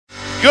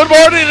Good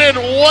morning and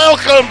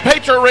welcome,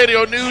 Patriot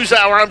Radio News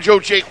Hour. I'm Joe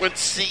Jaquin,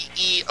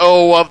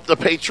 CEO of the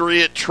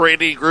Patriot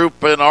Trading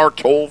Group, and our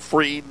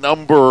toll-free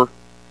number,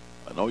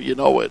 I know you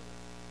know it,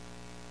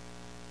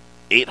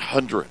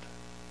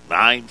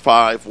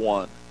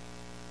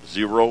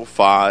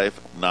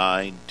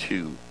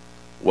 800-951-0592.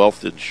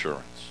 Wealth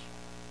Insurance.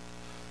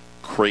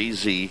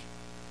 Crazy,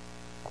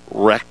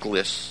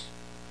 reckless,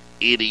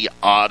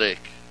 idiotic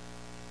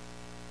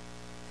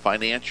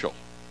financial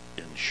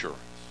insurance.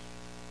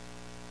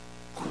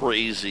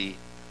 Crazy,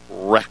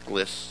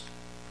 reckless,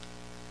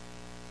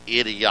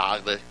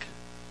 idiotic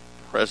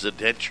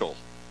presidential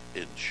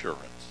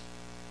insurance.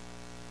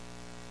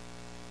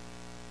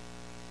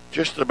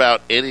 Just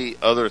about any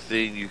other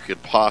thing you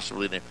could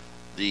possibly name.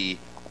 The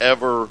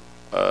ever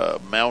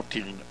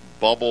mounting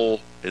bubble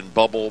and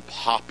bubble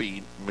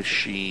popping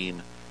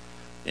machine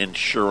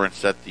insurance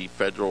that the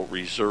Federal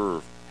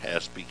Reserve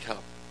has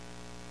become.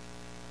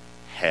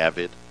 Have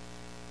it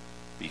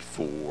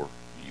before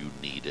you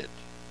need it.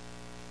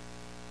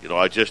 You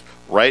know,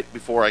 right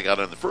before I got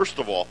on, first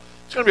of all,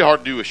 it's going to be hard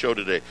to do a show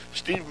today.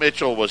 Steve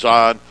Mitchell was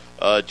on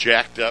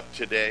Jacked Up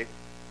today,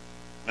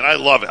 and I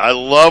love it. I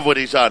love what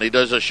he's on. He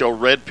does a show,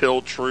 Red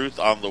Pill Truth,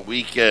 on the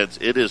weekends.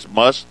 It is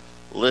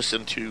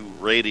must-listen-to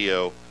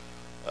radio.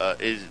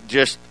 It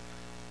just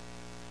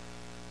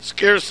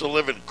scares the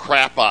living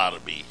crap out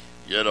of me,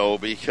 you know,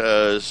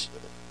 because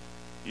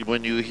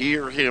when you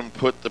hear him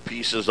put the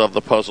pieces of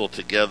the puzzle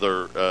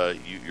together,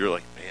 you're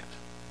like, man,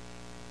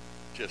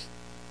 just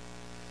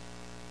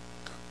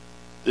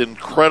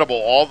incredible,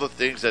 all the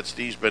things that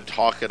Steve's been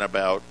talking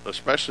about,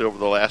 especially over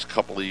the last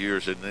couple of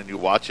years, and then you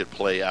watch it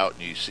play out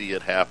and you see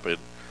it happen.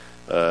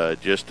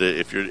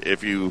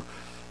 If you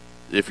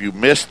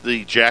missed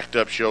the Jacked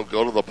Up show,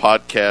 go to the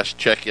podcast,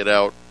 check it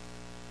out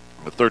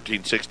at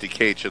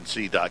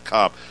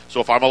 1360khnc.com. So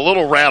if I'm a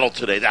little rattled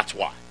today, that's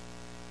why.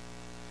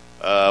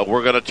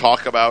 We're going to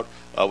talk about,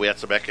 we had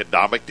some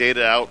economic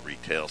data out,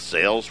 retail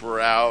sales were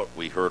out,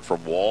 we heard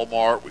from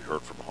Walmart, we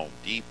heard from Home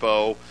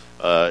Depot.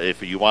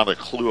 If you want a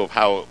clue of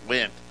how it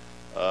went,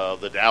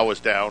 the Dow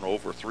is down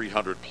over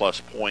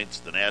 300-plus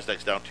points. The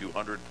Nasdaq's down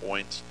 200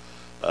 points,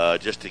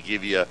 just to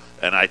give you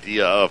an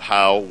idea of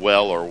how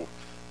well or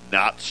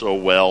not so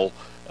well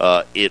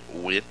it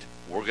went.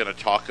 We're going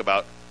to talk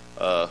about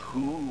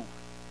who's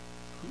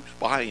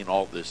buying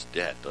all this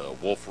debt.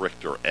 Wolf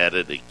Richter at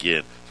it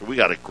again. So we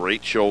got a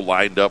great show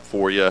lined up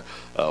for you.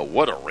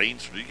 What a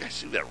rainstorm. Did you guys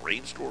see that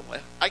rainstorm?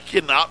 I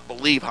cannot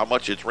believe how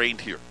much it's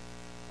rained here.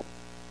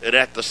 And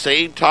at the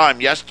same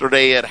time,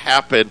 yesterday it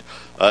happened.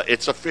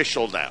 It's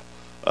official now.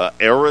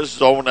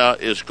 Arizona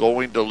is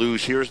going to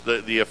lose. Here's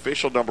the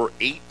official number: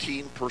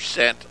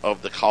 18%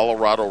 of the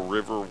Colorado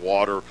River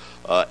water,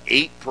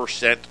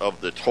 8%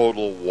 of the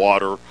total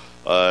water.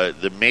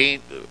 The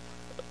main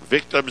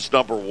victims,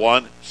 number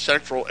one,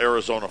 Central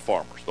Arizona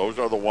farmers. Those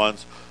are the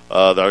ones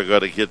that are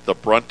going to get the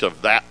brunt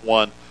of that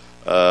one.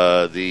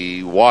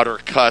 The water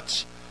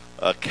cuts,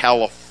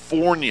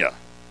 California.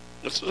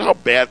 This is how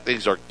bad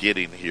things are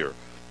getting here.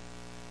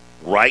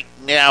 Right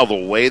now, the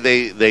way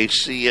they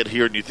see it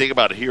here, and you think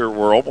about it here,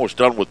 we're almost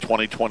done with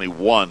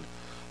 2021.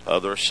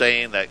 They're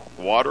saying that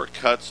water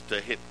cuts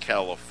to hit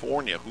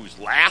California, who's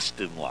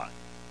last in line,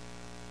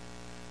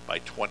 by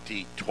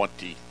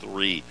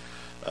 2023.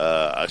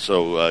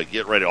 So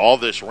get ready. All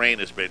this rain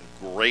has been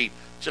great.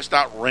 Just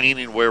not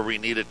raining where we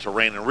need it to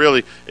rain. And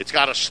really, it's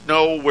got to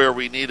snow where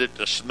we need it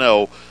to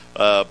snow.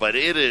 But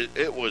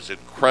it was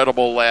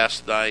incredible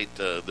last night.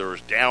 There was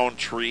downed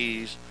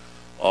trees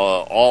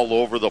all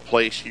over the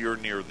place here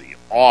near the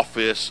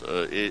office.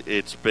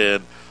 It's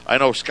been, I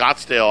know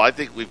Scottsdale, I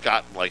think we've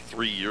gotten like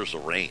 3 years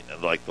of rain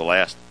in like the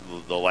last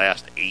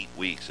 8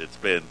 weeks. It's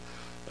been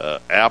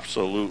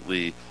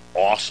absolutely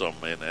awesome,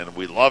 and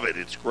we love it.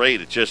 It's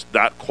great. It's just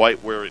not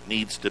quite where it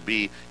needs to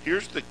be.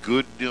 Here's the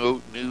good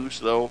news,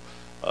 though.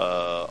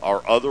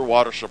 Our other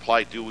water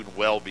supply doing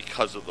well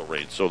because of the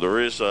rain. So there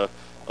is a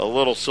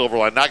little silver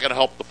line. Not going to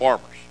help the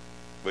farmers,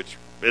 which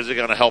isn't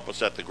going to help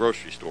us at the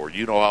grocery store.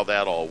 You know how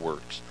that all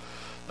works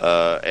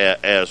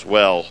as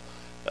well.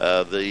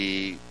 But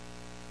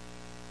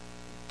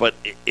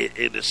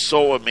it is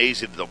so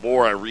amazing. The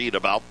more I read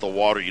about the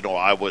water, you know,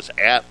 I was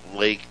at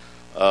Lake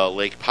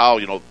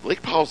Powell. You know,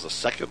 Lake Powell is the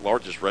second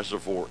largest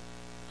reservoir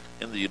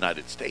in the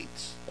United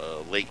States.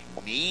 Lake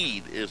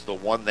Mead is the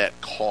one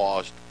that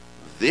caused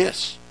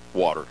this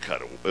water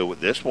cut.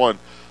 This one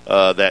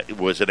that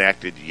was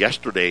enacted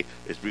yesterday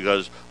is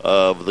because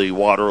of the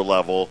water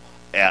level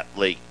at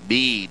Lake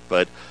Mead.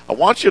 But I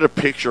want you to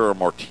picture a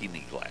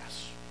martini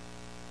glass.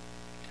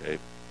 Okay,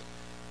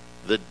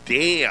 the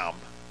dam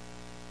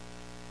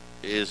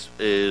is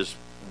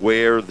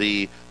where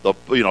the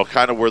you know,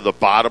 kind of where the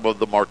bottom of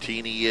the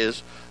martini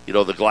is, you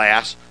know, the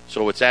glass.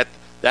 So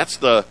that's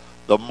the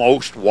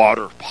most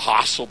water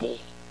possible.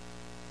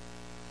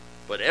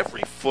 But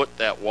every foot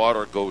that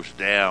water goes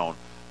down,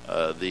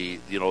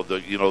 the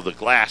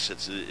glass,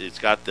 it's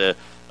got the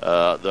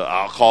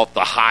I'll call it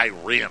the high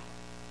rim,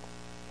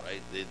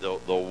 right?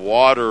 The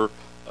water,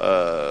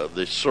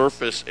 the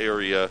surface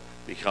area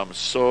becomes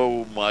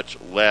so much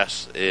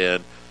less,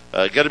 and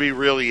going to be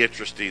really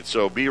interesting.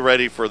 So be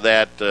ready for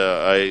that.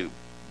 I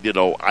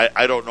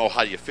don't know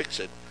how you fix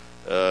it.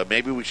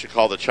 Maybe we should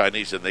call the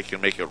Chinese and they can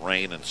make it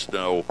rain and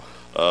snow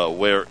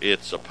where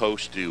it's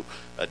supposed to.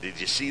 Did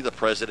you see the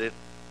president?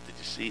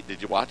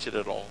 Did you watch it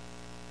at all?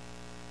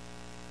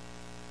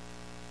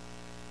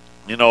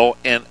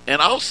 And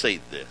I'll say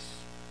this.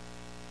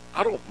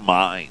 I don't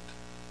mind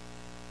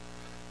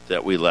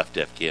that we left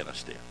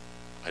Afghanistan.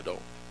 I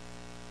don't.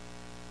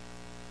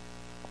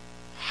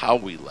 How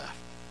we left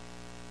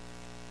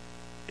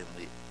in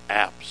the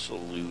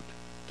absolute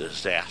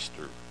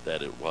disaster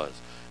that it was.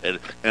 And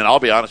I'll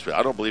be honest with you,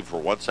 I don't believe for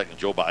 1 second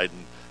Joe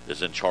Biden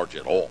is in charge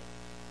at all.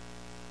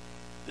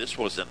 This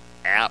was an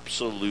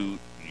absolute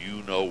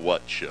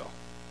you-know-what show.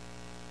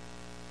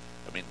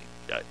 I mean,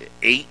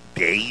 8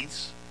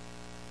 days?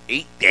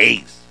 8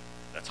 days.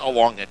 That's how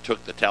long it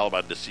took the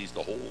Taliban to seize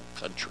the whole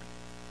country.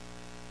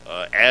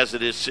 As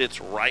it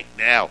sits right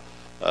now,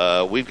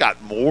 we've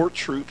got more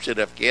troops in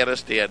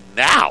Afghanistan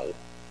now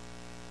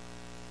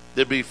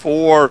than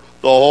before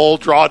the whole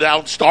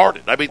drawdown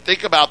started. I mean,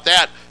 think about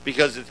that,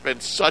 because it's been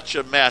such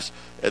a mess,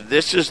 and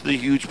this is the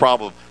huge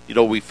problem.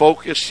 We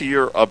focus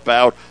here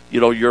about,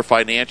 your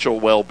financial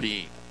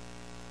well-being.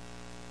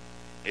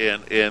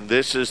 And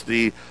this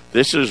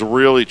is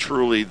really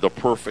truly the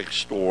perfect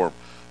storm.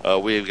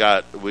 We've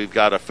got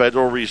a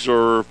Federal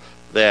Reserve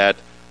that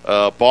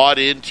bought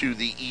into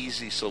the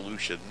easy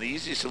solution. The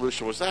easy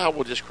solution was,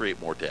 we'll just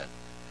create more debt.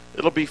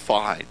 It'll be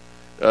fine.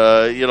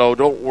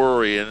 Don't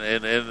worry.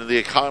 And the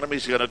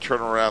economy's going to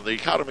turn around. The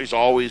economy's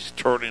always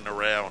turning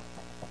around.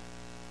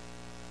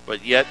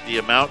 But yet the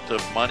amount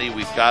of money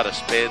we've got to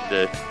spend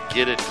to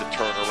get it to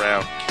turn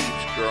around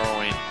keeps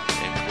growing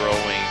and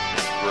growing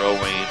and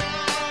growing.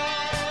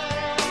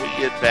 When we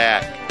get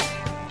back,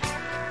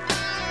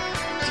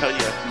 I'll tell you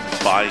who's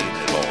buying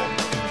it all.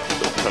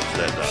 Don't touch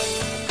that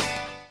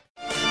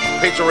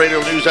dial. Patriot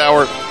Radio News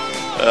Hour,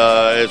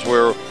 as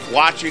we're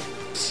watching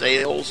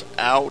sales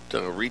out,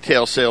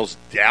 retail sales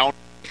down.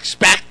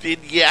 Expected,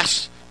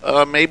 yes.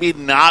 Maybe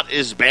not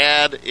as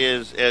bad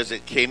as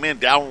it came in,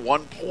 down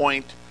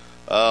 1%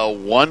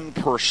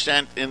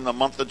 in the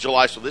month of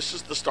July. So this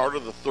is the start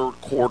of the third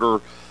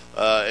quarter.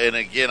 And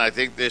again, I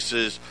think this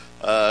is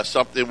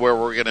something where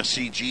we're going to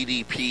see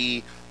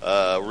GDP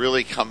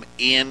really come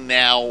in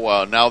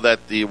now. Now that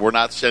we're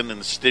not sending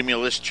the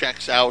stimulus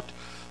checks out,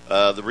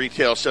 the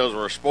retail sales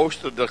were supposed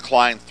to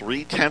decline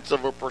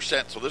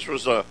 0.3%. So this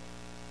was a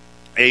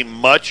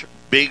much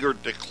bigger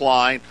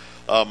decline.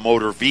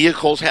 Motor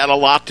vehicles had a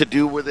lot to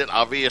do with it,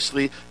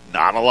 obviously.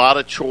 Not a lot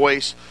of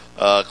choice.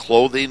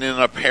 Clothing and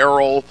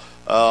apparel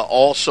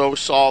also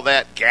saw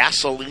that.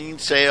 Gasoline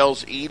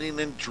sales, eating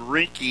and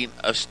drinking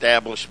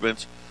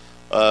establishments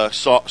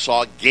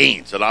saw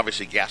gains. And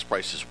obviously gas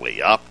prices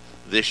way up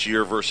this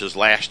year versus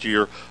last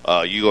year.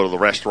 You go to the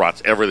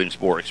restaurants,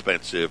 everything's more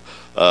expensive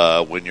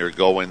when you're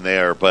going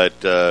there.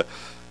 But the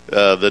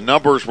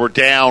numbers were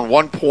down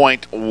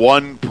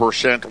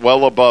 1.1%,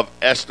 well above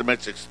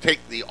estimates.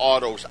 Take the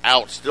autos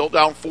out, still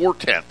down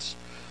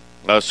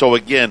 0.4. So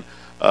again,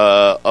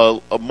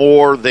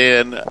 more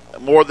than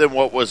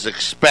what was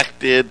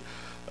expected.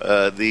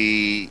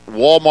 The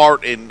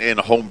Walmart and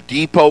Home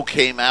Depot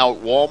came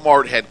out.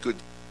 Walmart had good,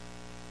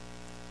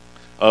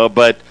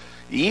 but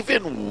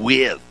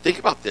think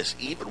about this,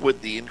 even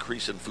with the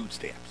increase in food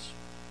stamps,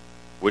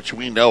 which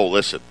we know,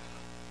 listen,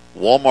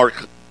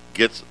 Walmart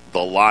gets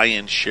the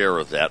lion's share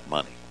of that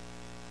money.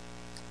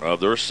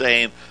 They're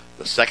saying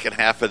the second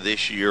half of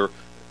this year,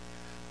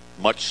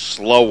 much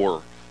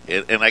slower.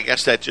 And I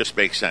guess that just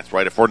makes sense,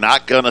 right? If we're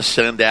not going to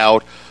send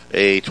out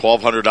a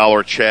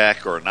 $1,200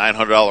 check or a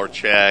 $900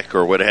 check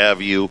or what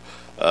have you,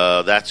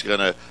 that's going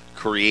to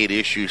create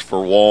issues for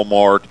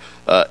Walmart.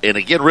 And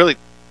again, really,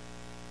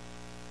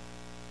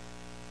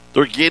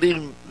 they're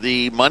getting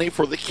the money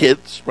for the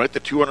kids, right? The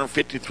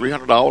 $250,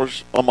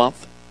 $300 a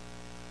month.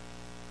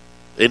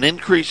 An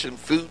increase in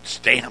food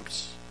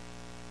stamps,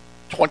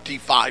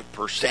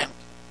 25%.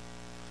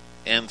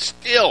 And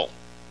still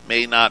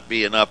may not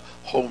be enough.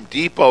 Home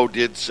Depot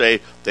did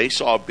say they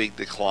saw a big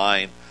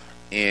decline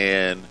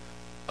in,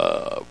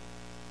 I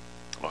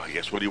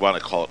guess, what do you want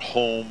to call it,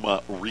 home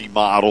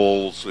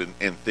remodels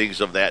and things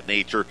of that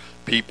nature.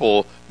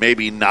 People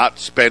maybe not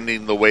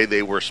spending the way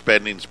they were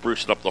spending,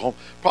 sprucing up the home.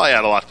 Probably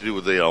had a lot to do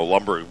with the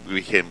lumber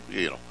became,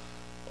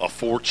 a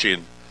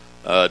fortune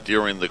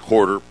during the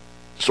quarter.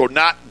 So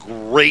not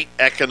great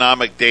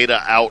economic data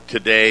out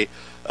today.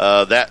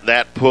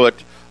 That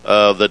put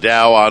the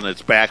Dow on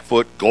its back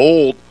foot.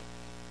 Gold,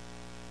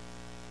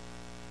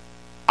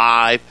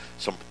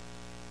 some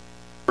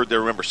there.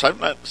 Remember,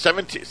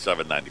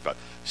 795.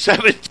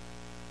 17.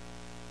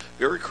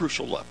 Very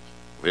crucial level.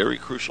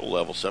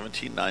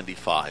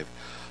 1795.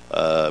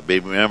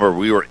 Maybe remember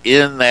we were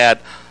in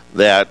that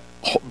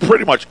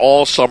pretty much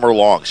all summer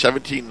long.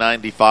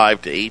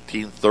 1795 to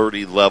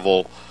 1830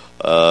 level.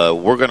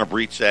 We're going to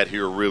breach that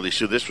here really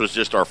soon. This was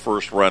just our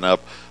first run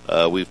up.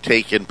 We've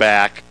taken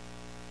back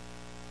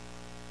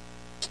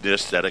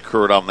bearishness that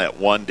occurred on that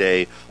one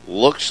day.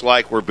 Looks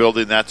like we're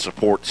building that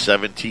support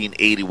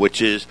 1780,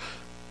 which is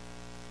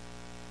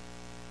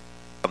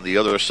on the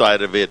other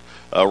side of it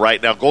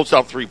right now. Gold's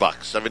down $3,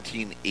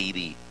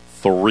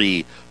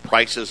 1783.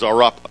 Prices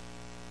are up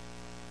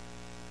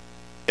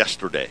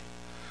yesterday.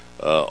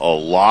 A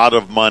lot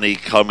of money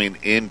coming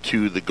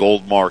into the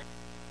gold market.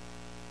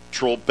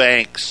 Central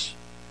banks.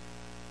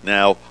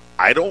 Now,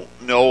 I don't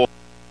know.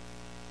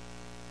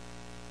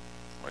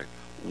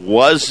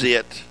 Was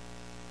it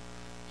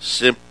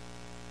simply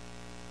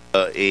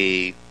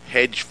a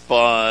hedge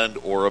fund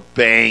or a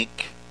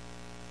bank?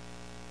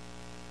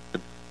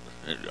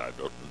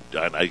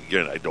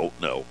 I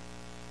don't know.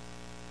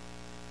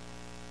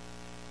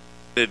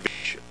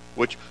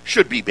 Which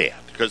should be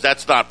banned because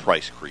that's not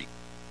price creep.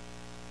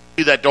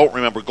 That don't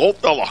remember, gold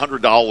fell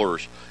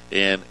 $100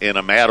 in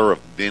a matter of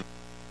minutes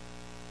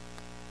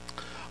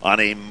on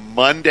a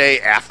Monday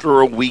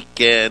after a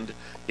weekend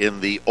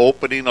in the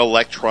opening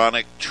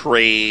electronic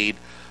trade.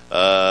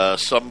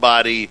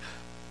 Somebody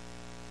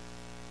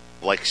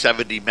like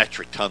 70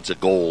 metric tons of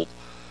gold,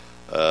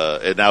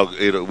 and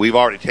now we've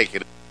already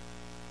taken it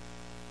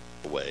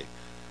away.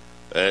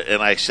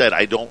 And I said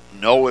I don't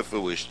know if it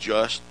was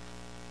just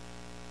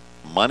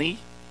money.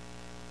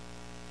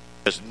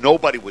 Because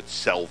nobody would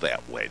sell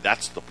that way.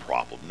 That's the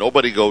problem.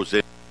 Nobody goes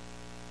in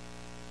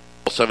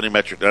 70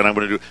 metric, and I'm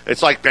going to do.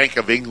 It's like Bank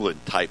of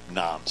England type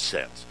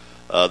nonsense.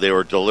 They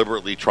were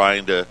deliberately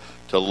trying to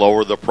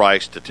lower the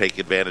price to take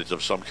advantage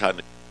of some kind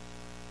of.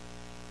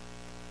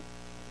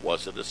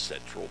 Was it a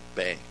central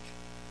bank,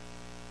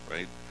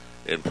 right?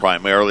 And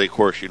primarily, of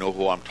course, you know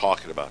who I'm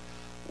talking about.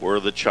 Were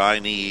the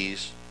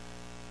Chinese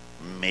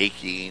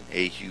making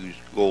a huge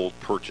gold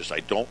purchase? I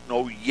don't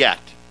know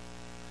yet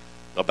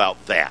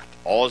about that.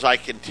 All I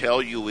can tell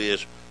you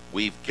is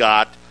we've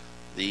got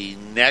the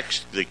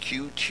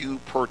Q2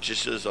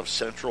 purchases of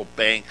central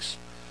banks.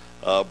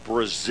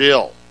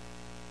 Brazil,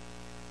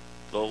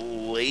 the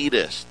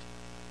latest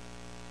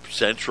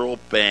central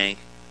bank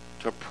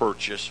to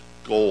purchase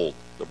gold.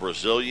 The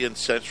Brazilian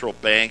central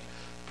bank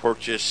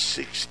purchased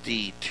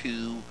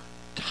 62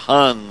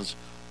 tons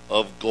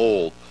of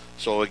gold.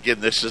 So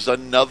again, this is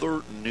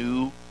another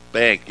new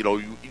bank. You know,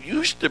 you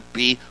used to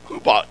be, who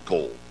bought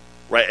gold?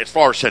 Right, as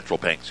far as central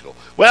banks go.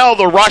 Well,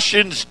 the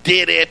Russians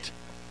did it,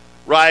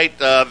 right?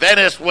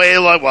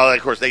 Venezuela, well,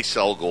 of course, they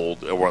sell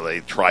gold, or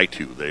they try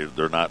to.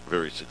 They're not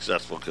very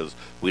successful because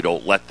we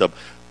don't let them.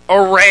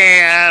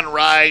 Iran,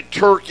 right?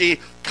 Turkey,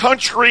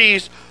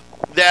 countries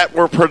that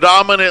were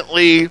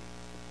predominantly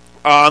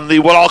on the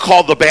what I'll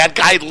call the bad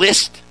guy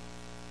list.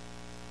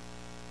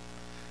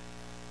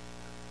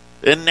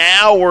 And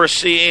now we're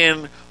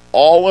seeing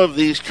all of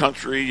these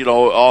countries, you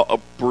know,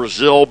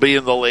 Brazil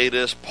being the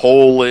latest,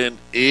 Poland,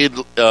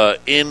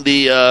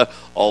 India,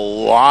 a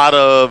lot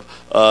of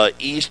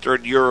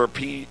Eastern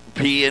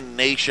European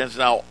nations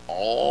now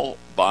all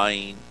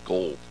buying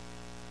gold.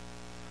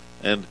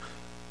 And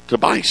to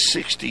buy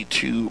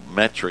 62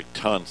 metric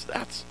tons,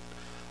 that's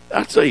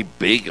a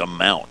big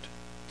amount.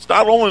 It's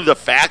not only the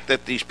fact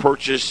that these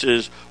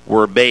purchases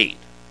were made,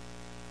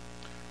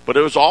 but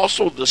it was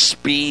also the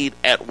speed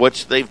at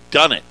which they've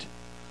done it.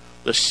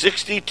 The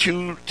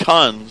 62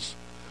 tons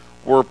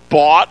were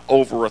bought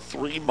over a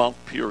 3-month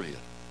period.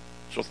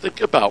 So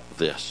think about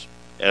this.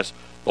 As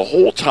the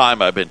whole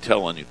time I've been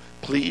telling you,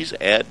 please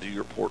add to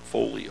your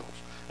portfolios.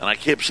 And I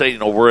keep saying, you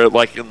know, we're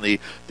like in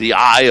the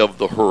eye of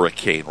the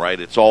hurricane, right?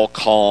 It's all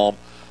calm.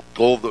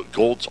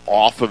 Gold's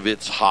off of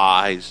its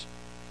highs.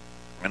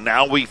 And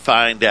now we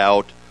find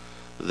out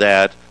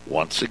that,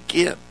 once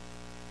again,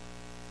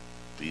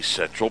 these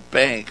central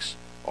banks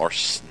are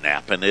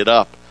snapping it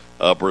up.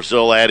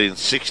 Brazil adding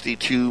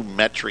 62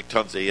 metric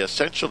tons. They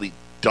essentially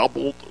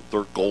doubled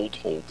their gold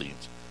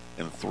holdings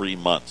in 3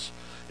 months.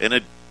 And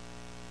it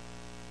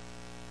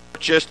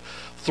purchased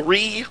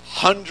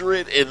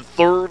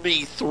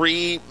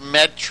 333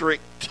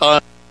 metric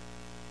ton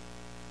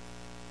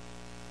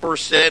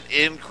percent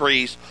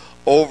increase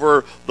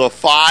over the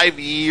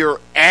 5-year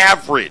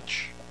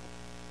average.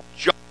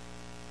 Just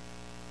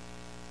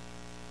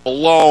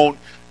alone,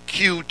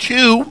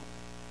 Q2,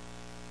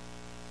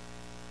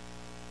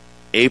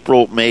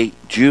 April, May,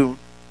 June.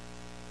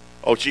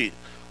 Oh, gee.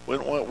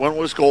 When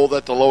was gold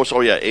at the lowest? Oh,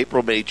 yeah,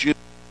 April, May, June.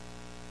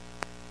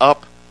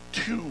 Up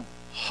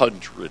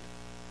 200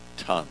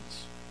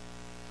 tons.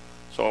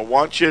 So I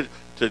want you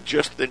to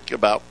just think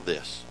about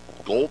this.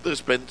 Gold has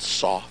been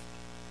soft.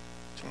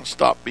 It's going to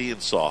stop being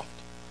soft.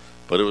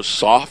 But it was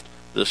soft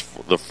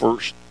the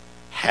first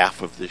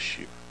half of this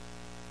year.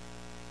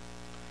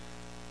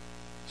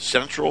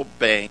 Central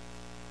bank,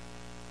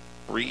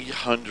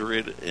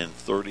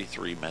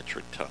 333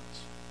 metric tons.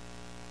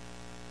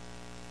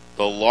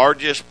 The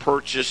largest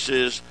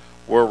purchases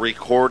were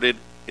recorded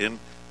in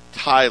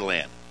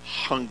Thailand,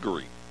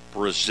 Hungary,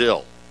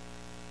 Brazil.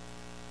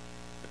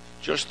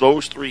 Just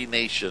those 3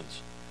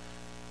 nations,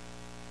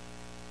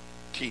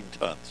 15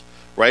 tons,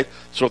 right?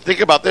 So think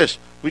about this.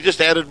 We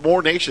just added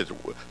more nations.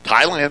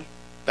 Thailand,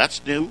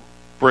 that's new.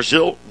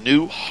 Brazil,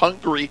 new.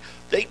 Hungary,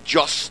 they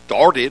just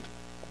started.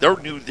 They're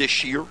new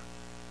this year.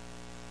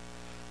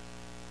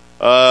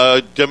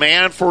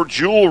 Demand for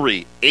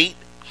jewelry,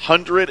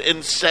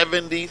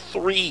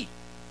 873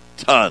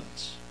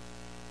 tons.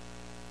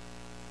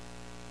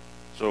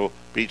 So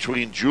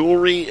between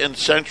jewelry and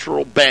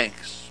central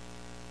banks,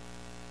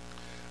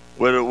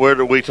 what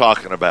are we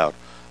talking about?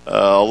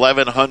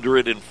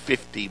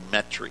 1,150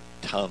 metric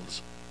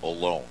tons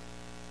alone.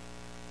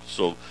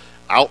 So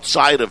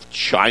outside of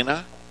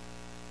China,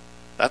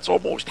 that's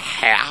almost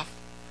half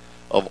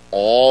of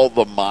all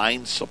the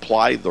mine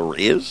supply there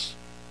is.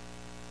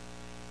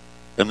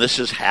 And this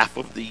is half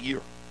of the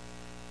year.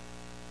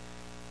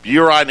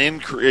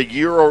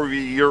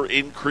 Year-over-year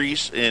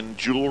increase in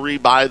jewelry,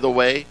 by the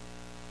way,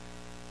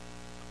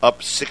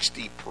 up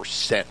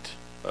 60%.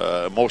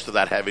 Most of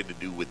that having to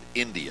do with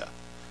India,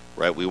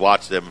 right? We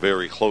watch them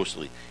very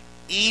closely.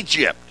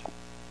 Egypt,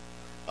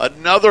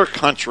 another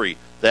country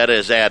that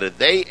has added.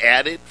 They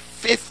added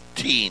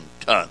 15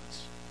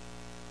 tons.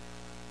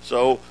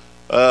 So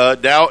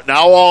now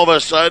all of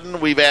a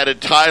sudden we've added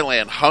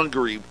Thailand,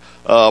 Hungary,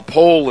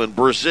 Poland,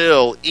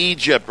 Brazil,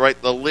 Egypt,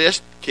 right? The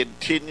list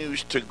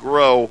continues to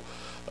grow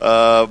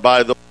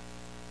by the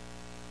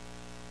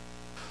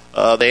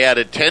they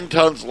added 10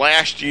 tons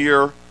last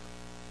year.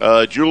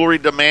 Jewelry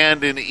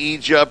demand in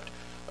Egypt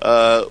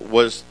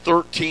was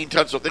 13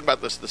 tons. So think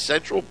about this. The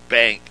central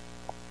bank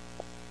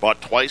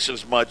bought twice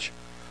as much,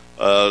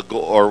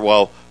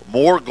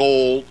 more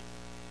gold,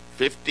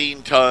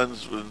 15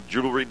 tons.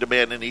 Jewelry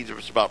demand in Egypt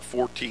is about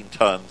 14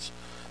 tons.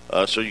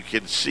 So you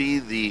can see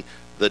the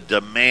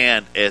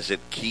demand as it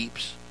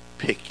keeps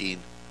picking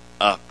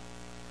up.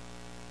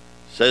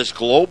 Says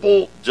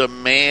global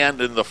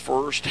demand in the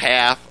first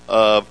half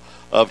of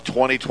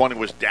 2020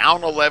 was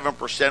down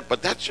 11%,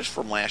 but that's just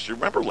from last year.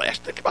 Remember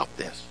think about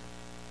this.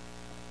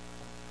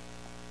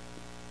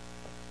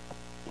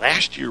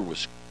 Last year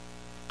was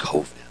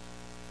COVID.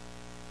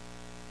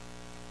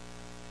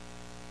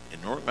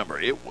 And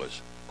remember,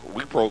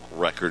 we broke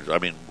records. I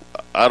mean,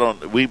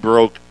 we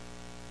broke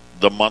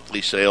the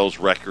monthly sales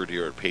record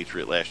here at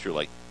Patriot last year,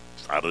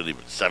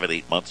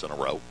 7-8 months in a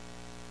row.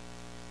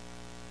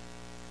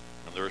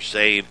 And they're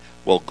saying,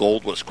 well,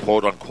 gold was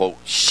quote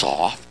unquote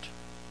soft.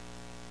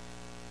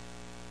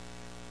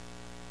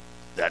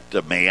 That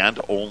demand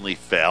only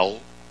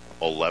fell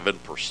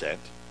 11%.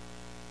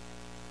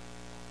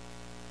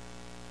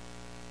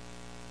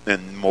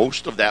 And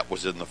most of that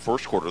was in the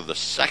first quarter. The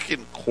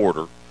second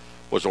quarter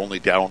was only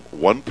down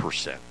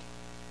 1%.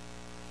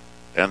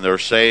 And they're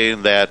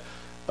saying that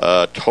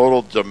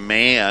total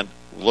demand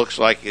looks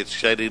like it's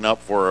setting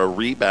up for a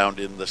rebound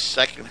in the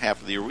second half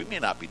of the year. We may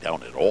not be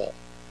down at all.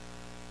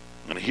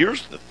 And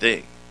here's the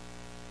thing.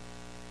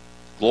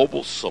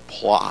 Global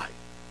supply,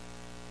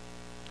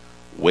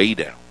 way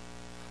down.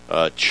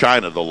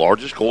 China, the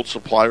largest gold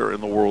supplier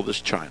in the world is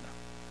China.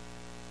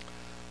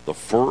 The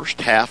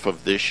first half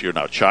of this year,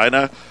 now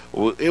China,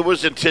 it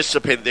was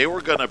anticipated they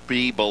were going to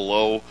be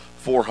below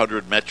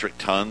 400 metric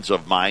tons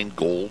of mined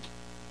gold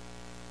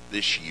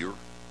this year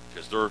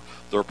because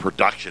their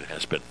production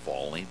has been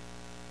falling.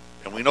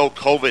 And we know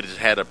COVID has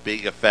had a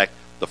big effect.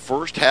 The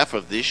first half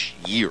of this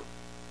year,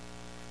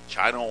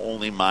 China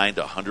only mined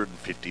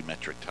 150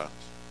 metric tons.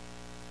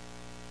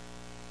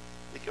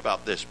 Think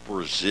about this.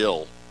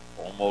 Brazil,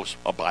 almost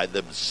by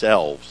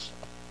themselves,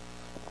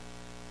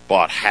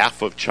 bought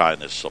half of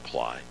China's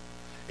supply.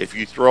 If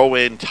you throw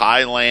in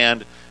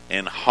Thailand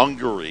and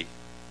Hungary,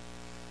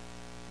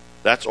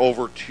 that's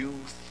over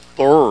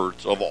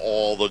 2/3 of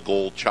all the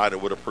gold China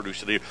would have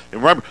produced in a year.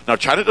 And remember, now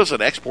China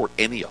doesn't export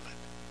any of it.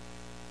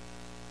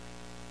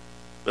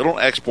 They don't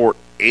export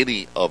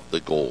any of the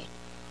gold.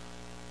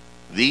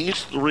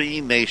 These three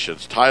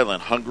nations,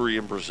 Thailand, Hungary,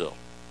 and Brazil,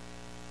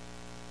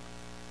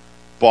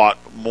 bought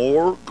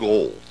more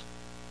gold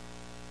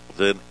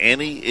than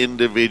any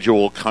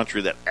individual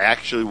country that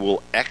actually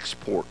will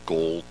export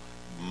gold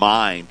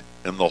mined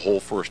in the whole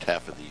first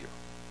half of the year.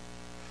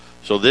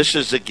 So this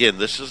is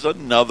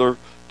another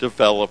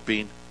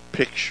developing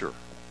picture.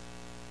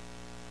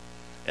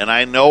 And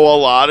I know a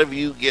lot of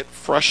you get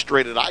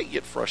frustrated. I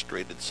get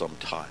frustrated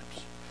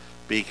sometimes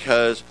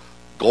because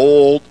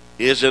gold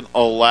isn't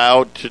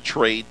allowed to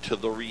trade to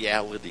the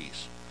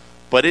realities.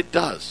 But it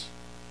does.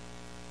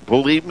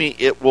 Believe me,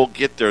 it will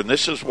get there. And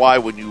this is why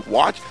when you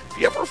watch, if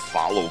you ever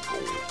follow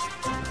gold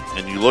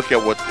and you look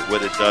at what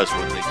it does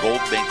when the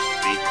gold makes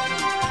big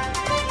moves,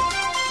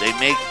 they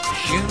make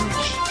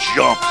huge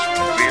jumps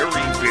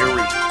very,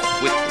 very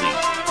quickly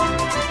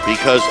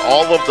because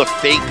all of the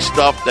fake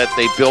stuff that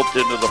they built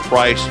into the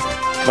price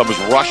comes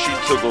rushing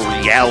to the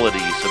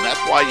realities, and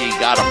that's why you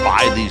got to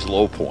buy these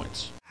low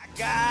points.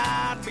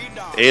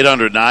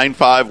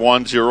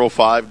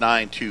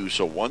 800-951-0592.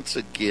 So once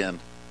again,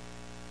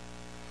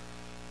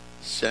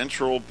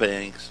 central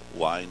banks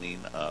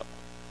lining up.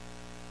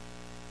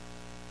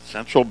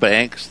 Central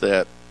banks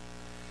that,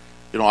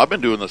 I've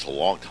been doing this a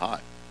long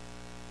time.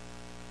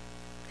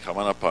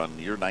 Coming up on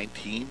year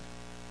 19.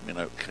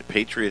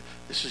 Patriot,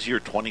 this is year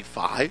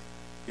 25.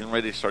 Getting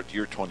ready to start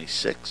year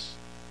 26.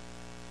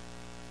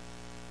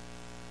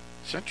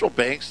 Central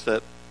banks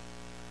that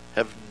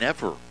have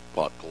never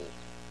bought gold.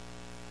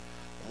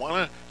 I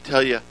want to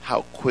tell you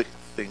how quick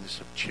things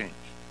have changed,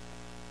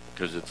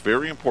 because it's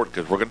very important,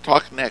 because we're going to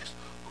talk next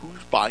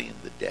who's buying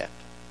the debt.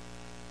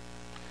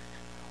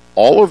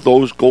 All of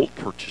those gold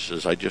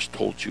purchases I just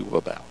told you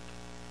about,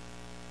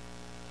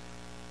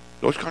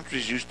 those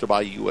countries used to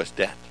buy U.S.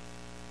 debt.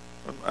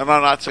 And I'm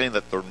not saying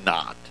that they're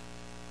not.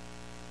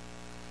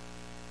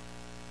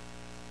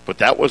 But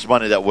that was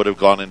money that would have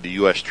gone into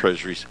U.S.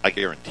 treasuries. I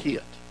guarantee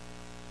it.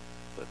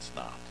 That's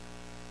not.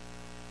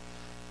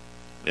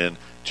 And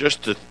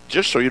just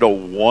so you know,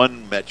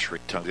 1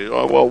 metric ton.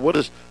 Oh, well, what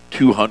is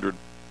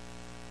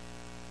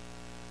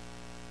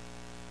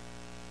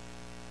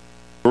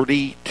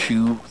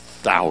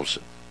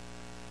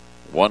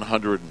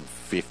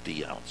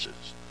 32,150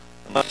 ounces?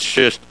 And let's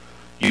just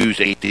use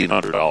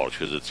 $1,800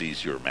 because it's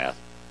easier math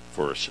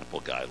for a simple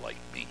guy like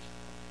me.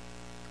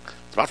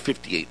 It's about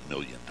 $58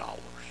 million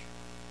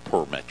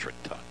per metric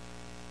ton.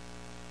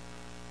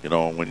 You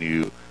know, when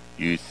you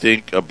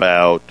think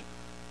about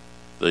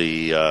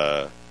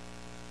the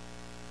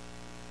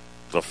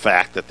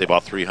fact that they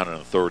bought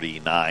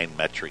 339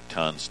 metric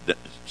tons,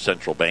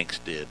 central banks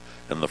did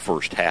in the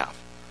first half,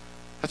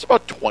 that's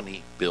about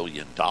 $20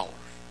 billion.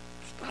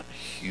 It's not a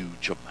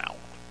huge amount.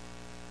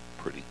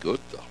 Pretty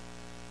good, though.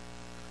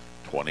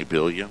 20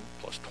 billion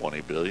plus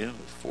 20 billion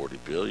is 40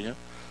 billion,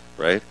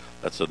 right?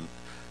 That's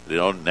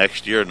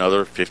next year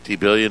another 50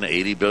 billion,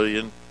 80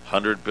 billion,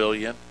 100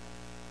 billion.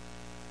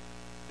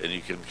 And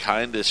you can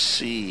kind of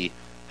see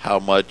how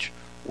much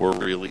we're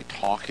really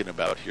talking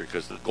about here,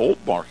 because the gold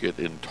market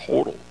in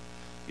total,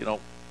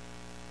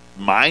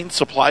 mine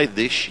supply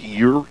this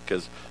year,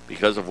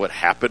 because of what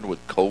happened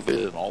with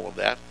COVID and all of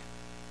that,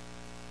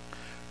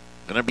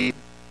 going to be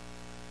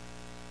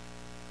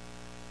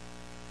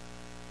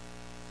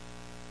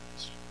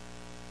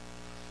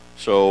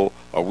So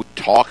are we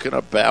talking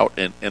about,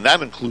 and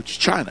that includes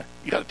China.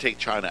 You got to take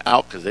China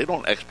out because they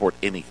don't export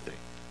anything.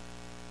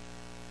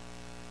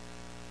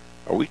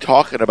 Are we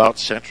talking about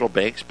central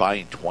banks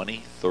buying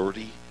 20,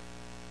 30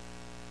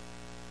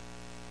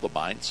 the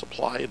mine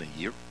supply in a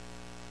year?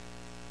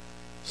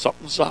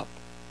 Something's up.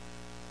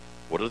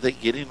 What are they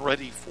getting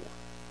ready for?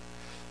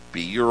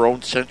 Be your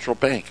own central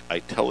bank. I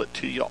tell it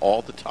to you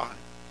all the time.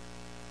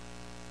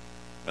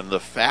 And the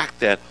fact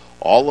that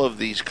all of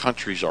these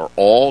countries are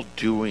all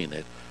doing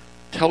it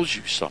tells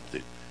you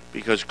something.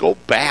 Because go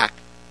back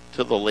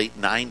to the late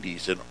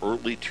 90s and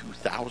early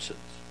 2000s. You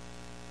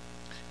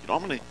know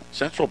how many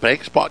central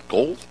banks bought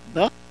gold?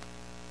 None.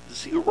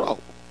 Zero.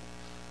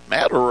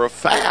 Matter of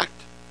fact,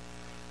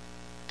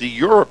 the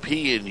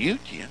European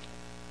Union,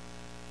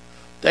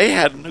 they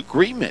had an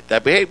agreement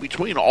that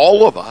between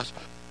all of us,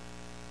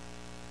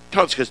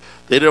 because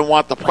they didn't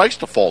want the price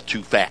to fall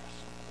too fast.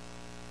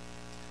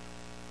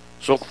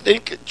 So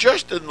think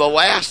just in the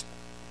last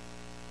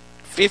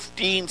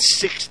 15,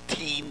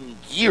 16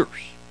 years,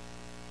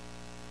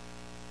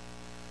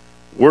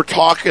 we're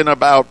talking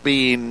about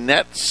being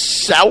net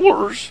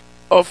sellers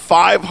of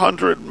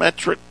 500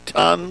 metric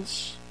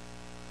tons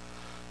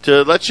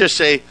to, let's just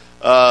say,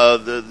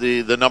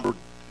 the number,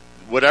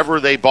 whatever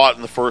they bought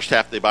in the first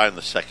half, they buy in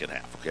the second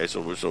half. Okay,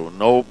 so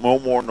no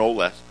more, no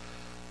less.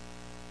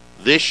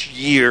 This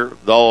year,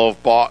 they'll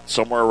have bought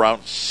somewhere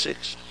around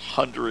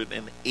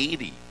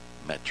 680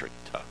 metric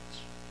tons.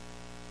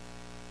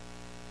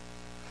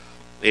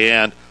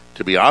 And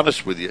to be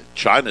honest with you,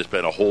 China's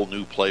been a whole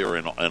new player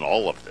in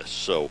all of this.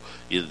 So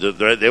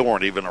they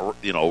weren't even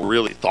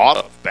really thought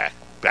of back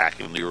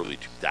in the early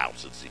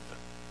 2000s even.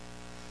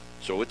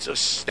 So it's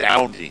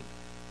astounding,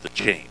 the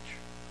change.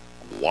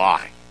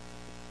 Why?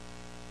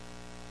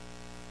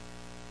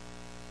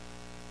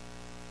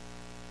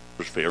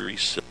 It's very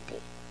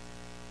simple.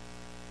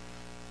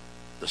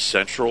 The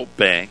central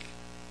bank,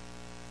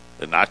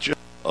 and not just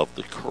of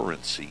the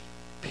currency,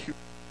 period.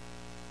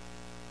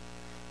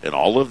 And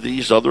all of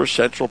these other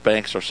central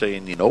banks are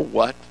saying, you know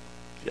what?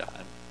 Yeah,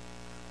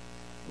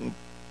 I'm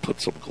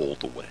put some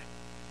gold away.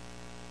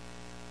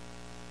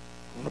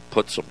 I'm going to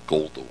put some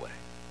gold away.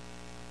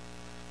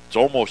 It's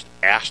almost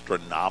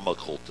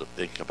astronomical to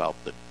think about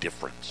the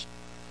difference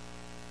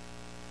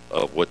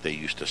of what they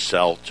used to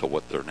sell to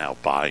what they're now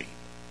buying.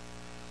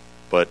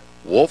 But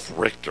Wolf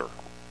Richter,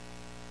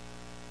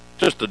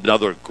 just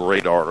another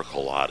great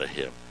article out of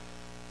him.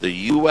 The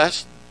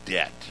U.S.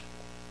 debt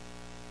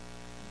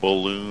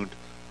ballooned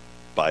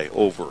by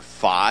over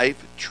 $5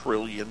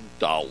 trillion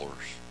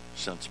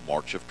since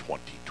March of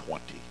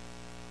 2020.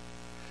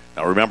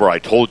 Now remember, I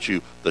told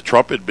you the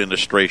Trump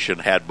administration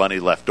had money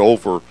left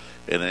over,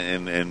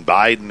 and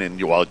Biden and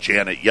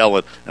Janet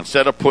Yellen,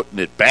 instead of putting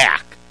it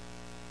back,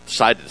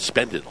 decided to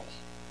spend it all.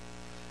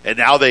 And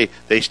now they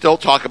still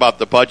talk about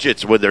the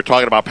budgets when they're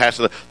talking about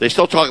passing they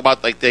still talk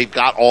about like they've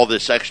got all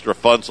this extra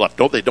funds left.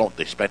 No, they don't.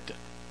 They spent it.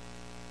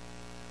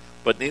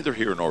 But neither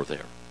here nor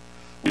there.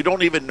 We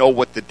don't even know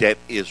what the debt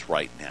is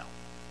right now.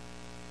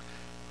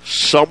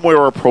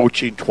 Somewhere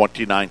approaching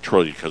 $29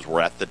 trillion because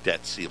we're at the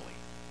debt ceiling.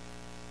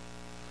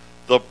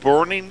 The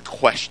burning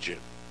question,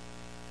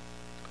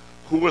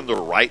 who in their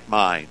right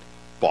mind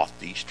bought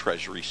these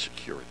Treasury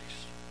securities?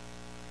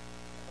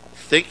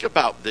 Think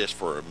about this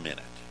for a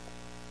minute.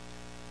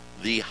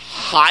 the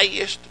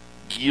highest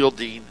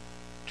yielding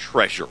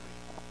treasury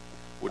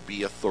would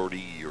be a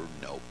 30-year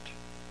note.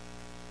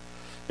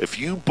 If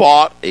you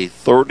bought a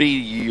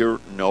 30-year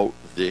note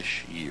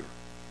this year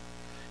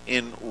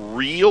in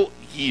real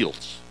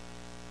yields,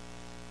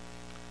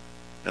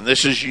 and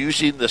this is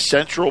using the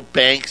central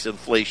bank's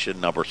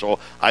inflation number, so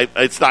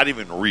it's not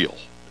even real.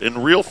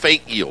 In real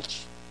fake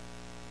yields,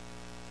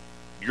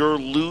 you're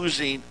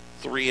losing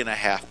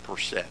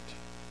 3.5%.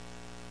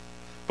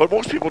 But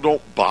most people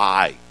don't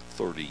buy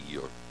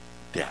 30-year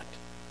debt.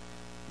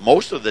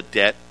 Most of the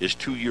debt is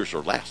 2 years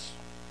or less.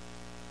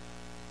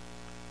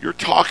 You're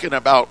talking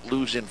about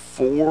losing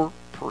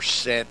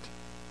 4%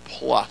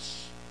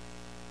 plus.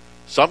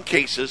 Some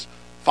cases,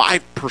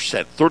 5%.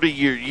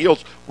 30-year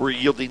yields were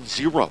yielding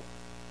zero.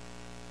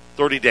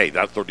 30-day,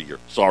 not 30-year,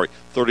 sorry.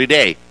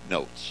 30-day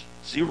notes,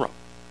 zero.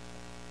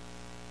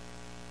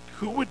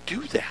 Who would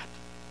do that?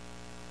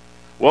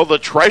 Well, the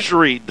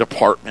Treasury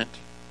Department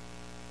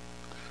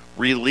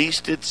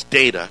released its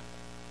data,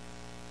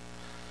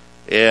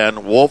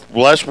 and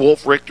bless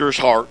Wolf Richter's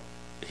heart,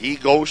 he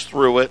goes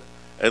through it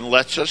and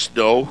lets us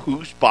know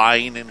who's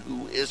buying and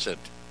who isn't.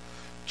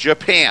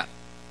 Japan,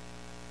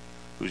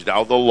 who's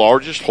now the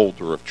largest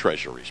holder of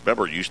treasuries.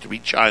 Remember, it used to be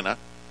China.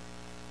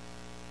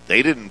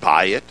 They didn't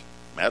buy it.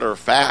 Matter of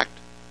fact,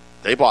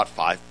 they bought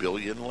 $5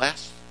 billion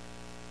less.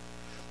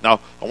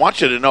 Now, I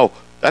want you to know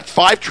that's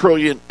 $5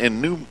 trillion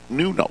in new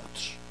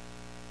notes,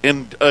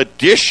 in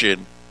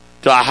addition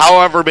to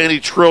however many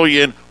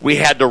trillion we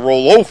had to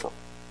roll over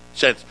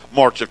since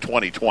March of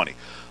 2020.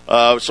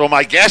 So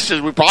my guess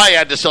is we probably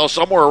had to sell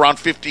somewhere around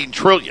 $15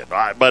 trillion,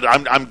 but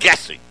I'm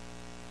guessing.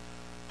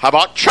 How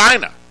about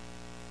China,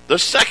 the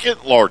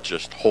second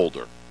largest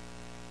holder?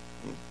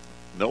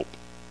 Nope.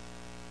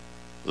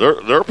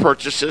 Their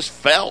purchases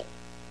fell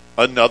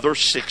another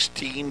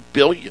 $16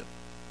 billion.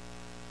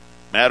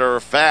 Matter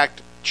of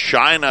fact,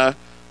 China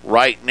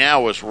right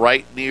now is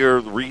right near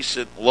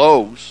recent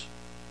lows.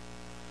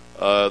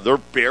 They're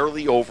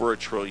barely over $1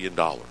 trillion.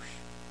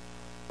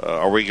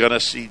 Are we going to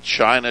see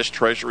China's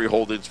treasury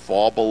holdings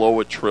fall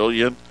below $1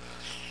 trillion?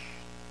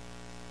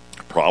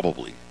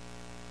 Probably.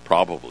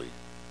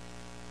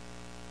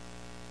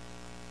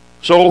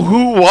 So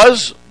who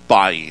was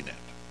buying it?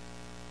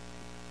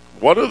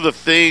 One of the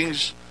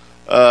things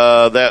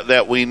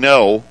that we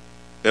know,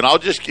 and I'll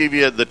just give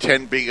you the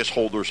 10 biggest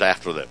holders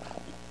after them.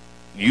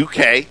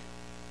 UK,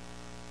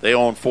 they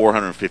own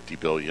 $450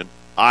 billion.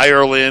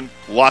 Ireland,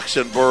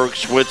 Luxembourg,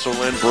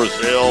 Switzerland,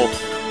 Brazil,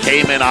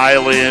 Cayman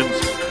Islands,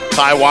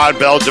 Taiwan,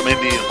 Belgium,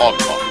 India, and Hong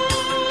Kong.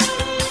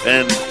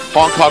 And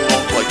Hong Kong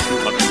owns like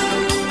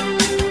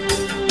 $200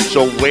 billion.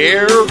 So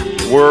where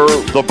were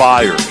the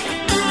buyers?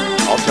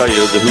 I'll tell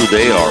you who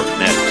they are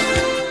next.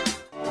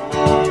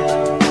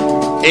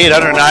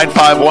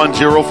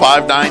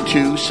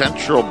 800-951-0592.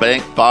 Central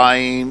bank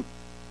buying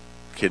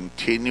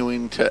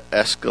continuing to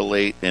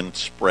escalate and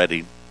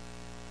spreading.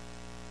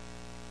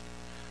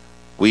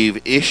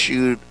 We've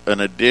issued an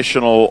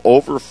additional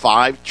over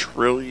 $5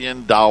 trillion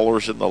in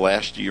the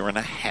last year and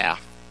a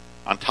half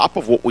on top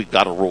of what we've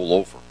got to roll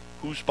over.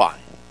 Who's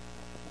buying?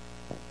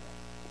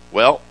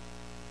 Well,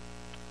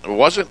 it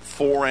wasn't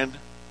foreign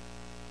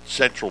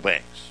central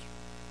banks.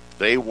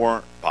 They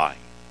weren't buying.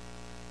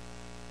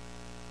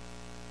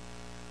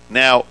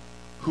 Now,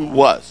 who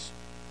was?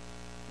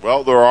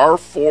 Well, there are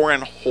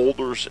foreign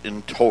holders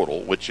in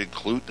total, which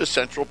include the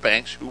central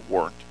banks who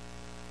weren't.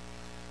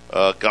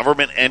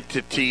 Government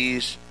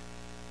entities,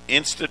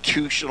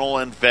 institutional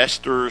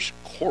investors,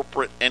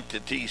 corporate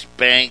entities,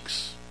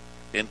 banks,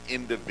 and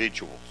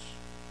individuals.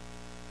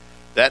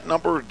 That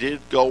number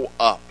did go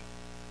up.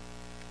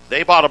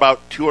 They bought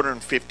about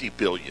 $250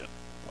 billion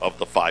of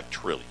the $5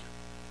 trillion.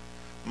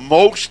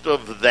 Most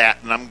of that,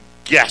 and I'm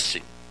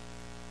guessing,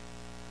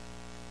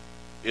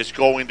 is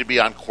going to be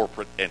on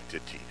corporate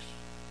entities.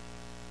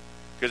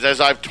 Because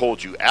as I've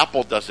told you,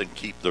 Apple doesn't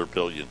keep their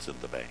billions in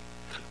the bank.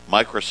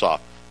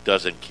 Microsoft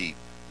doesn't keep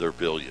their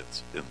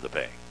billions in the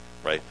bank,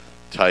 right?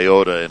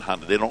 Toyota and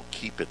Honda, they don't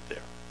keep it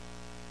there.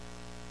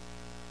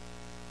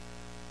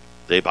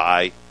 They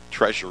buy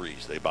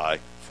treasuries. They buy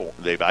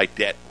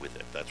debt with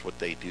it. That's what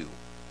they do.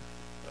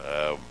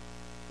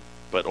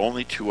 But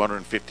only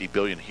 $250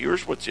 billion.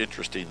 Here's what's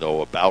interesting,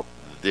 though, about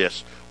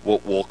this,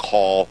 what we'll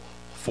call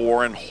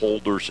foreign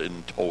holders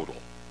in total.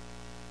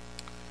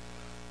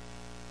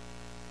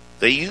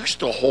 They used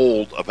to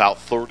hold about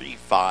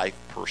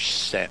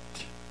 35%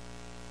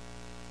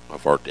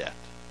 of our debt.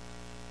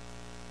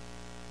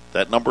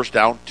 That number's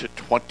down to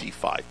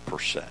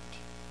 25%.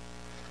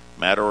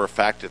 Matter of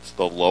fact, it's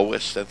the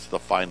lowest since the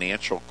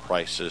financial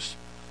crisis,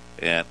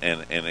 and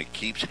it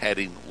keeps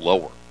heading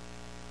lower.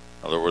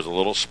 Now, there was a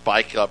little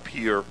spike up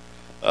here,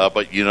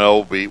 but,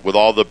 with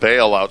all the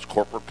bailouts,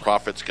 corporate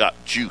profits got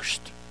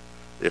juiced.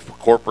 If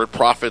corporate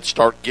profits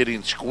start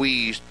getting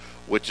squeezed,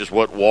 which is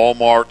what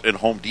Walmart and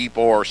Home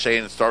Depot are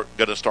saying is going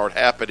to start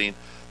happening,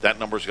 that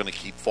number is going to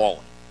keep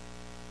falling.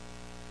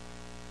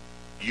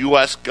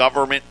 U.S.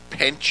 government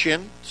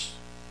pensions,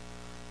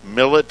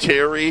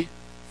 military,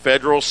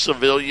 federal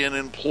civilian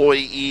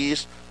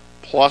employees,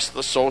 plus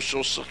the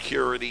Social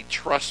Security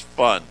Trust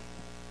Fund.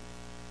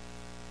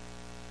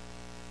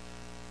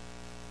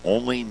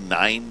 Only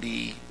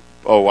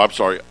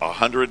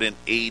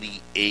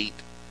 $188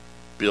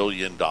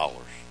 billion.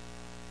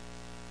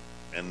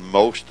 And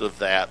most of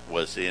that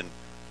was in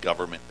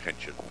government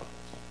pension funds.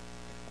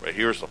 Right,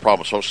 here's the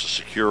problem. Social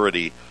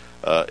Security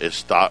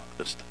is not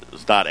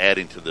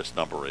adding to this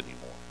number anymore.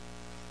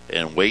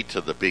 And wait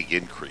till the big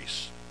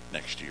increase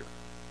next year.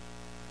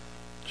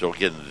 So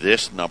again,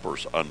 this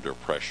number's under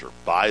pressure.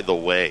 By the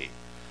way,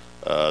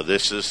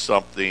 this is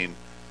something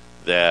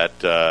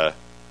that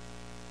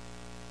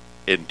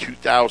in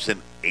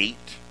 2008,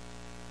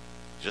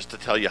 just to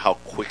tell you how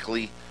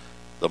quickly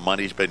the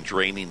money's been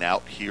draining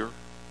out here,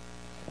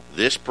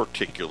 this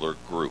particular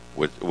group,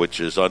 which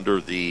is under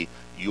the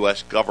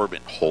U.S.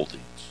 government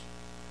holdings,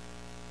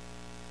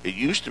 it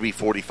used to be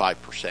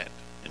 45%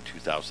 in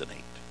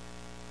 2008.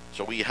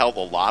 So we held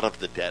a lot of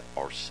the debt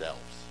ourselves.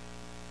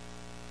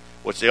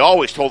 Which they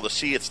always told us,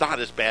 see, it's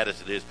not as bad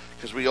as it is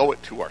because we owe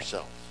it to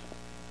ourselves.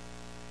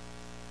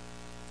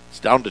 It's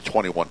down to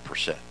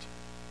 21%.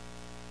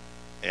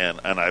 And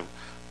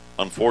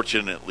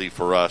unfortunately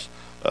for us,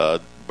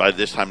 by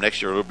this time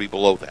next year, it'll be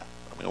below that.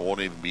 I mean, it won't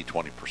even be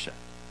 20%.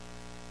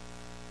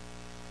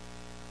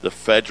 The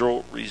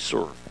Federal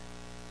Reserve,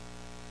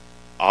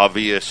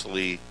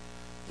 obviously,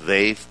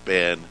 they've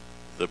been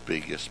the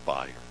biggest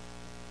buyer.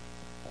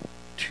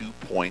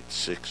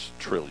 $2.6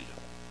 trillion.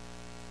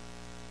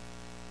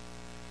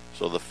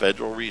 So the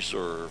Federal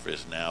Reserve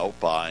is now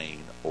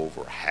buying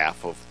over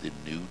half of the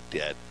new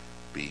debt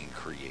being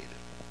created.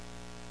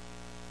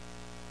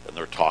 And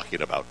they're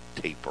talking about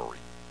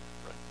tapering.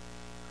 Right?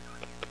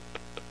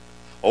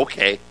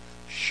 Okay,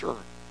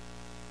 sure.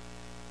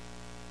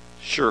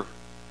 Sure.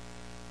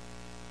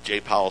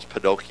 Jay Powell's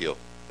Pinocchio,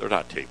 they're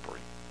not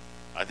tapering.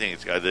 I think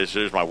it's got, this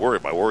is my worry.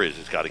 My worry is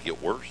it's got to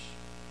get worse.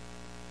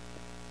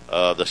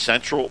 The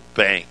central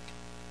bank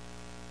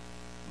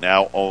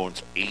now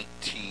owns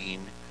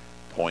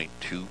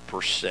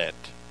 18.2%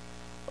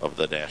 of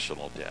the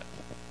national debt.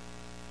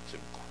 It's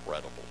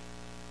incredible.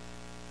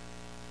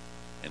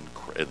 And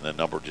the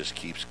number just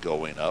keeps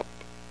going up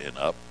and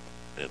up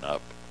and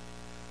up.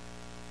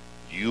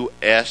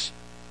 U.S.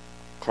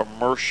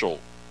 commercial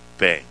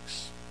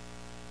banks,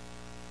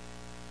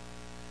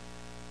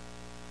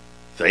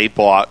 they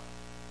bought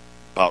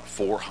about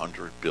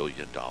 $400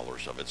 billion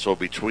of it. So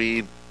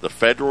between the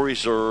Federal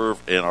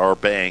Reserve and our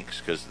banks,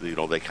 because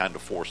they kind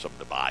of force them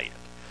to buy it,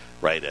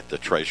 right, at the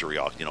Treasury.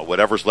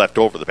 Whatever's left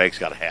over, the bank's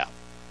got to have.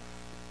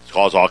 It's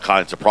caused all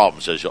kinds of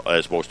problems,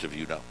 as most of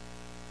you know.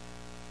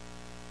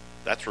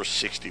 That's where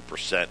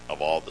 60%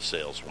 of all the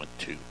sales went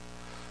to.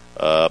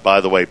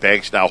 By the way,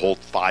 banks now hold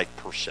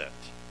 5%.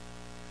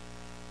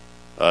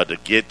 To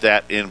get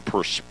that in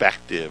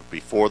perspective,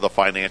 before the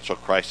financial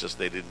crisis,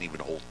 they didn't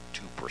even hold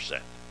 2%.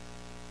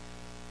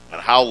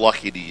 And how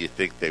lucky do you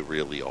think they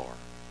really are?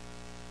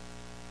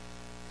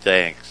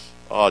 Thanks.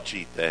 Oh,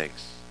 gee,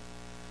 thanks.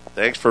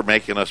 Thanks for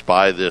making us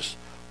buy this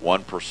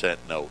 1%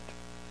 note.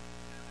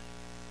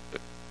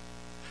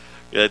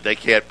 They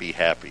can't be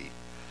happy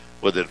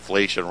with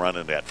inflation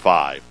running at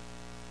 5%.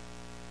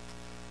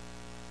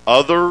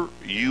 Other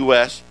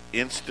U.S.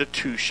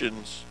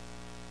 institutions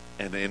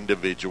and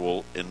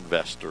individual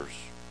investors.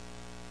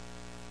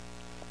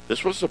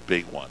 This was a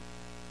big one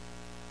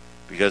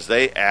because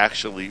they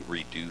actually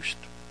reduced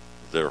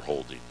their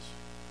holdings.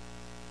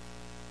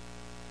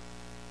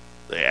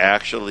 They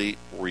actually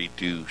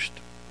reduced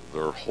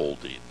their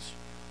holdings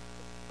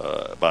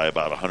by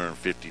about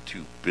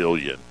 $152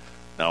 billion.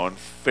 Now, in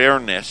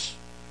fairness,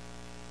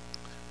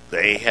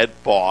 they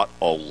had bought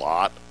a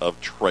lot of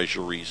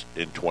treasuries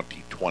in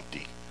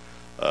 2020.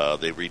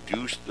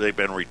 They've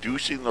been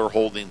reducing their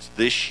holdings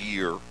this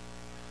year,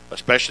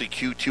 especially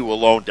Q2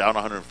 alone, down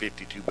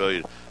 $152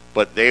 billion.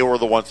 But they were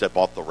the ones that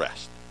bought the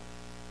rest.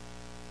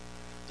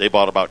 They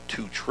bought about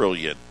 $2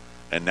 trillion,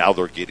 and now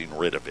they're getting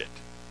rid of it.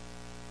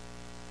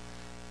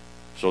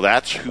 So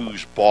that's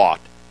who's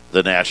bought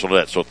the national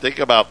debt. So think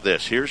about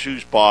this. Here's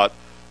who's bought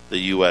the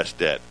U.S.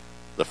 debt: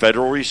 the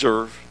Federal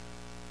Reserve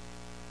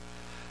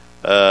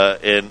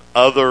and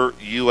other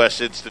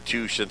U.S.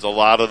 institutions. A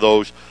lot of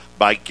those,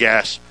 my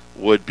guess,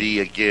 would be,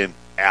 again,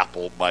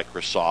 Apple,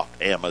 Microsoft,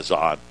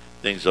 Amazon,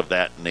 things of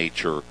that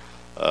nature.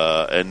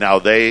 And now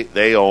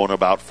they own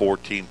about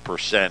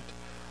 14%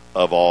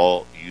 of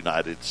all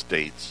United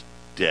States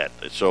debt.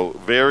 So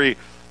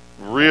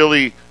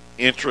really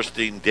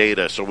interesting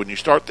data. So when you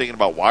start thinking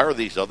about why are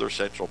these other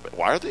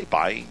why are they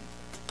buying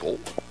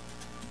gold?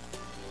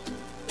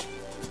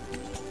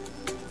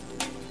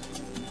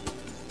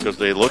 Because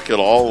they look at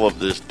all of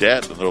this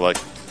debt and they're like,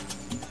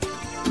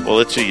 well,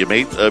 let's see, you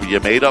made up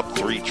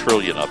 $3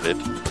 trillion of it,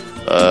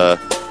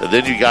 and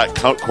then you got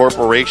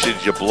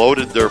corporations. You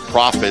bloated their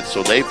profits,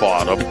 so they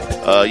bought them.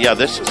 Yeah,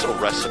 this is a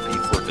recipe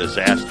for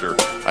disaster.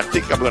 I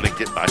think I'm going to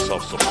get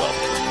myself some wealth.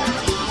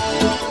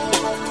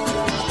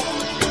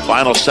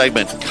 Final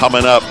segment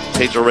coming up.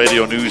 Patriot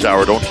Radio News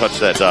Hour. Don't touch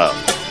that dial.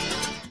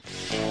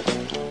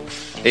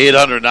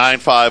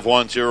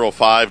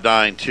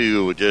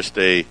 800-951-0592. Just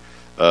a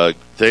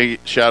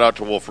Shout out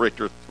to Wolf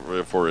Richter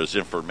for his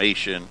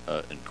information.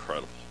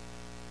 Incredible.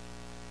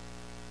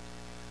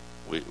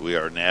 We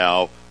are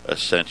now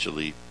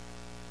essentially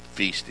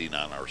feasting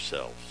on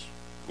ourselves,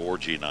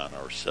 gorging on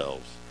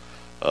ourselves.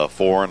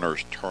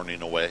 Foreigners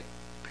turning away.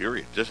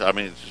 Period. They're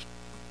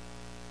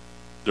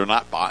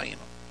not buying them.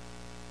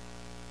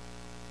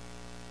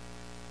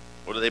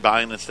 What are they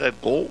buying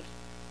instead? Gold.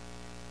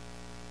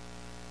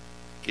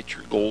 Get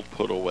your gold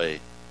put away.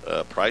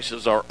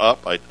 Prices are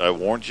up. I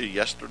warned you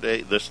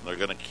yesterday. Listen, they're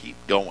going to keep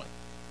going.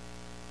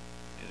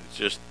 It's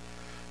just,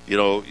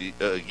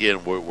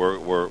 again,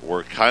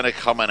 we're kind of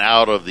coming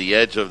out of the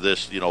edge of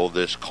this,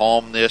 this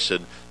calmness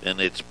and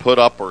it's put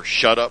up or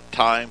shut up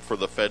time for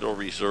the Federal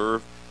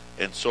Reserve.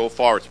 And so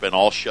far, it's been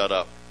all shut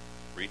up.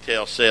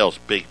 Retail sales,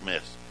 big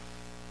miss.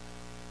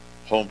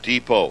 Home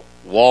Depot,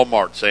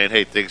 Walmart saying,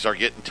 hey, things are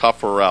getting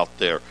tougher out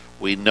there.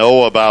 We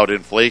know about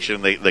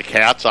inflation. The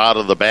cat's out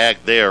of the bag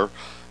there.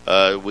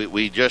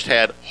 We just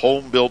had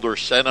home builder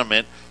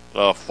sentiment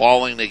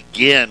falling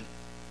again,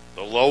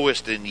 the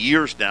lowest in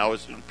years now.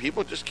 Is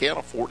people just can't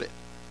afford it.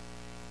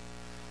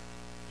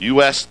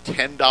 U.S.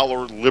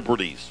 $10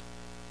 Liberties.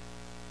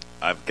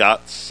 I've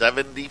got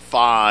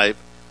 75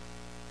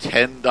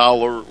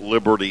 $10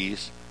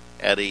 Liberties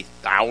at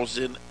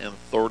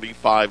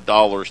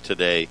 $1,035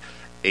 today.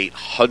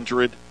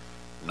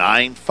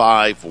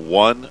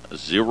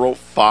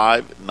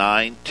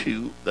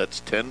 800-951-0592.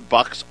 That's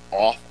 $10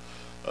 off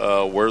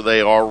where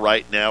they are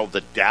right now. The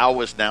Dow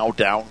is now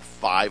down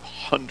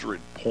 500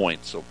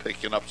 points, so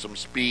picking up some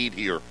speed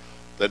here.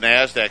 The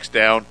Nasdaq's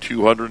down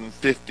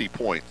 250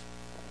 points.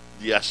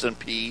 The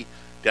S&P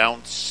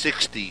down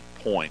 60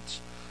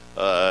 points.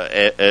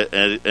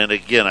 And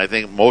again, I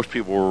think most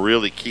people were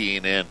really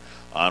keying in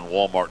on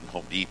Walmart and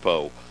Home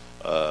Depot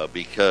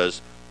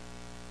because,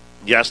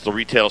 yes, the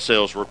retail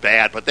sales were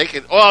bad, but they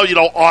can,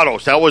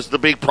 autos, that was the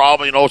big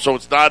problem, so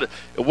it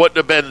wouldn't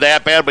have been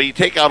that bad, but you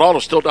take out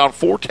autos, still down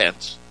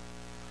 0.4.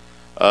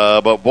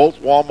 But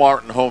both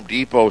Walmart and Home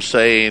Depot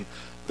saying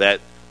that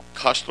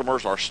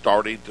customers are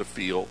starting to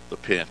feel the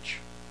pinch.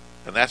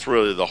 And that's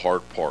really the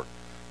hard part,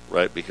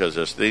 right? Because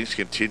as things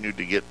continue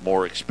to get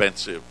more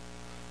expensive,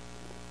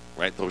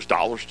 right, those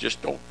dollars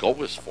just don't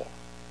go as far.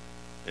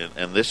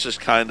 And this is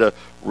kind of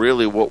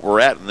really what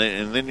we're at.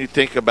 And then you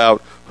think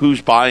about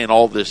who's buying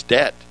all this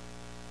debt.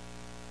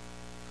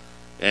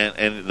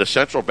 And the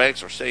central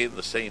banks are saying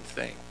the same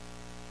thing.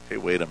 Hey,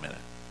 wait a minute.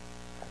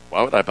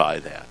 Why would I buy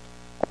that?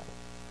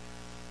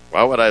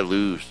 Why would I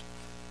lose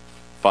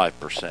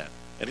 5%?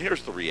 And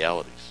here's the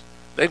realities.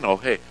 They know,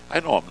 hey,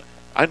 I know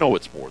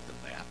it's more than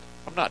that.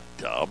 I'm not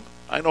dumb.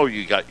 I know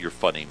you got your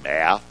funny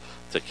math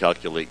to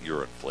calculate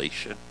your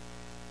inflation.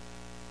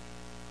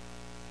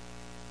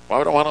 Why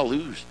would I want to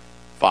lose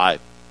 5,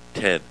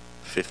 10,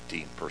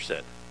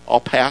 15%? I'll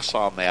pass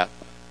on that.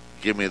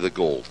 Give me the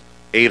gold.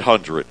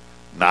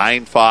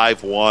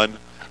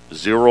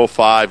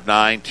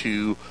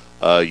 800-951-0592.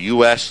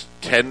 U.S.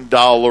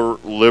 $10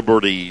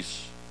 Liberties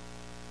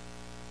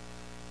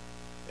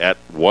at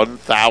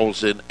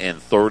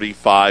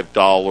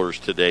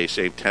 $1,035 today.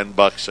 Save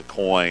 $10 a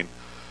coin.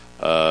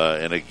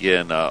 And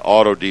again,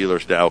 auto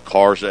dealers now,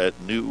 cars at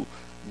new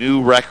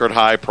record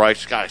high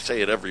price. God, I say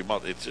it every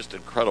month. It's just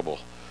incredible.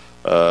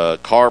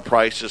 Car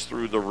prices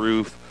through the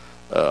roof,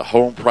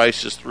 home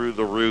prices through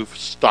the roof,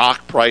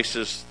 stock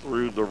prices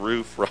through the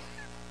roof,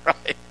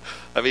 right?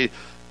 I mean,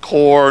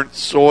 corn,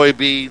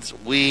 soybeans,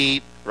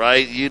 wheat,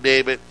 right? You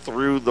name it,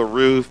 through the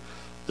roof.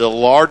 The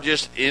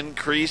largest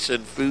increase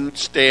in food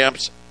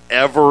stamps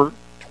ever,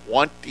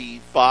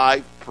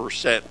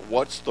 25%.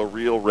 What's the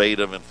real rate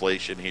of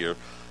inflation here?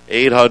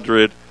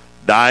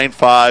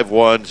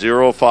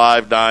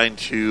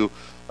 800-951-0592.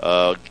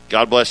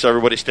 God bless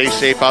everybody. Stay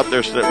safe out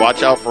there.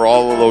 Watch out for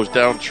all of those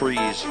downed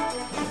trees.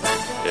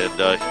 And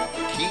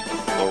keep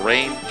the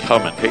rain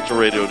coming. Patriot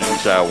Radio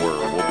News Hour.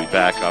 We'll be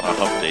back on a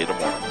hump day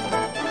tomorrow.